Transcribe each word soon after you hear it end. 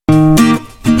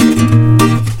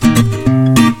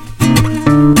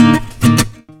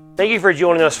for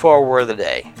joining us for our Word of the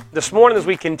Day. This morning, as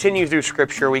we continue through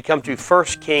Scripture, we come to 1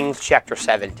 Kings chapter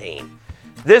 17.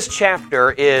 This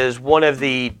chapter is one of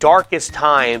the darkest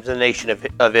times in the nation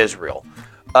of Israel.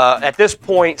 At this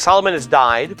point, Solomon has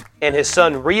died, and his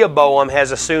son Rehoboam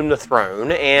has assumed the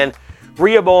throne. And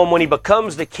Rehoboam, when he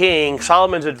becomes the king,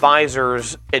 Solomon's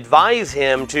advisors advise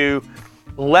him to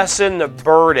lessen the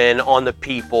burden on the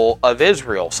people of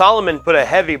Israel. Solomon put a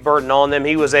heavy burden on them.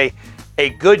 He was a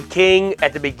good king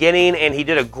at the beginning, and he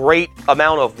did a great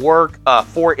amount of work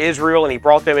for Israel, and he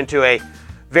brought them into a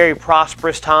very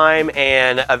prosperous time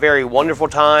and a very wonderful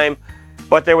time.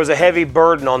 But there was a heavy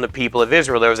burden on the people of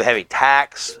Israel. There was a heavy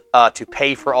tax to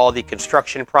pay for all the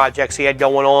construction projects he had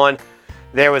going on.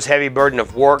 There was heavy burden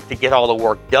of work to get all the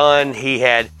work done. He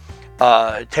had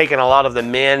taken a lot of the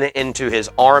men into his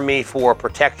army for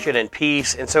protection and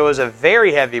peace, and so it was a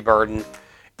very heavy burden.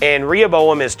 And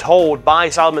Rehoboam is told by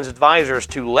Solomon's advisors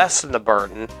to lessen the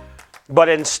burden, but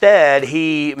instead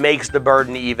he makes the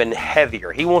burden even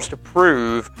heavier. He wants to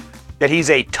prove that he's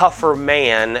a tougher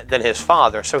man than his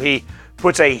father. So he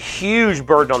puts a huge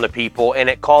burden on the people, and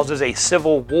it causes a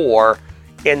civil war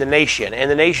in the nation. And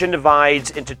the nation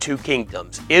divides into two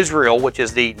kingdoms. Israel, which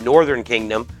is the northern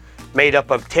kingdom, made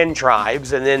up of 10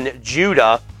 tribes, and then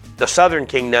Judah, the southern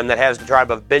kingdom, that has the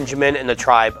tribe of Benjamin and the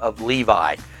tribe of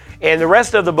Levi. And the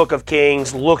rest of the book of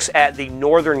Kings looks at the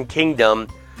northern kingdom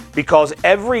because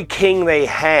every king they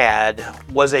had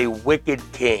was a wicked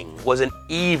king, was an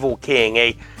evil king,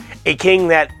 a king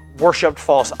that worshiped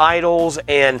false idols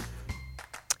and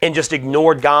just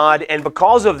ignored God. And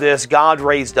because of this, God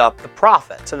raised up the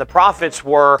prophets. And the prophets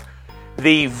were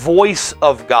the voice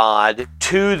of God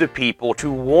to the people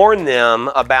to warn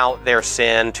them about their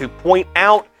sin, to point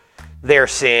out their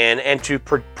sin, and to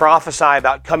prophesy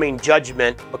about coming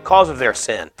judgment because of their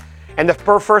sin. And the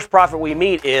first prophet we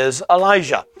meet is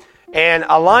Elijah. And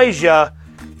Elijah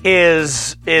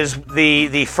is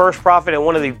the first prophet and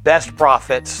one of the best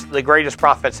prophets, the greatest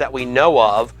prophets that we know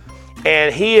of.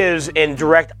 And he is in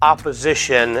direct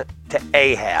opposition to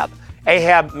Ahab.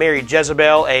 Ahab married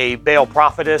Jezebel, a Baal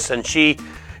prophetess, and she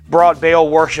brought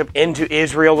Baal worship into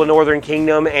Israel, the northern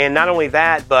kingdom. And not only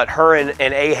that, but her and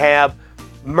Ahab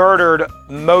murdered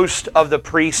most of the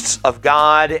priests of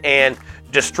God and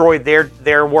destroyed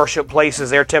their worship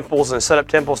places, their temples, and set up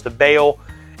temples to Baal.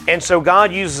 And so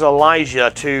God uses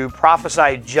Elijah to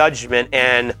prophesy judgment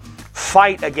and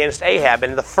fight against Ahab.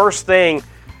 And the first thing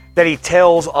that he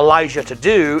tells Elijah to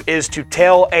do is to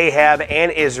tell Ahab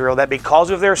and Israel that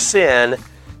because of their sin,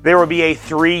 there will be a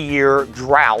 3-year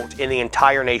drought in the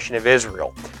entire nation of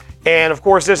Israel. And of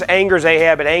course, this angers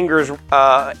Ahab, it angers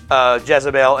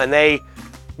Jezebel, and they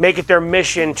make it their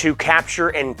mission to capture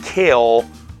and kill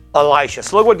Elisha.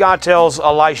 So look what God tells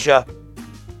Elisha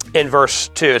in verse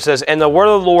 2. It says, "And the word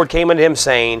of the Lord came unto him,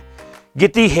 saying,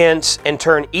 Get thee hence, and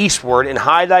turn eastward, and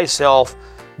hide thyself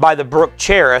by the brook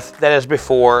Cherith that is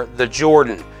before the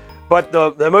Jordan." But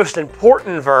the most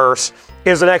important verse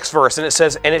is the next verse, and it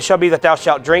says, "And it shall be that thou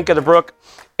shalt drink of the brook,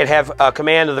 and have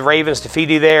command of the ravens to feed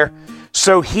thee there."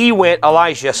 So he went,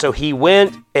 Elisha, so he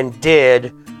went and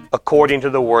did according to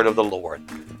the word of the Lord.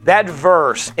 That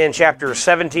verse in chapters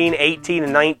 17, 18,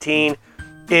 and 19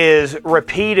 is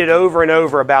repeated over and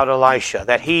over about Elisha,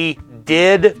 that he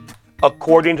did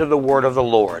according to the word of the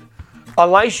Lord.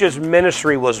 Elisha's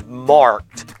ministry was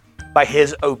marked by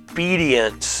his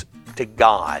obedience to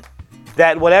God.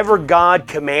 That whatever God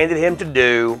commanded him to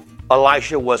do,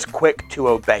 Elisha was quick to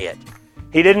obey it.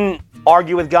 He didn't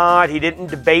argue with God. He didn't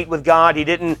debate with God. He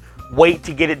didn't wait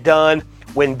to get it done.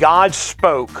 When God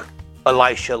spoke,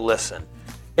 Elisha listened.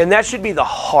 And that should be the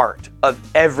heart of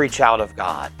every child of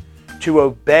God, to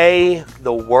obey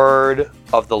the word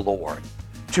of the Lord,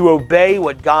 to obey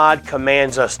what God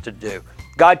commands us to do.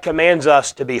 God commands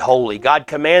us to be holy. God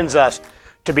commands us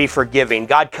to be forgiving.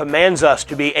 God commands us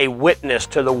to be a witness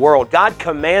to the world. God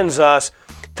commands us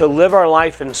to live our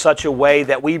life in such a way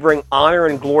that we bring honor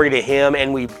and glory to Him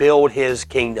and we build His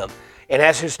kingdom. And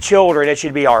as His children, it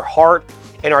should be our heart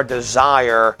and our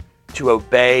desire to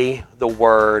obey the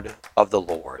word of the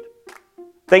Lord.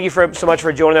 Thank you so much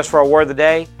for joining us for our Word of the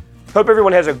Day. Hope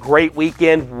everyone has a great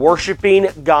weekend worshiping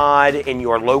God in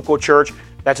your local church.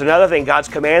 That's another thing. God's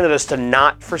commanded us to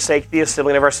not forsake the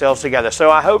assembling of ourselves together.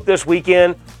 So I hope this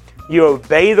weekend you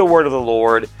obey the word of the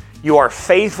Lord. You are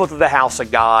faithful to the house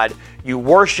of God. You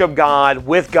worship God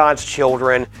with God's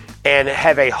children and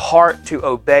have a heart to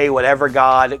obey whatever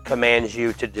God commands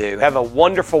you to do. Have a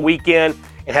wonderful weekend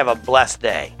and have a blessed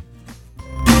day.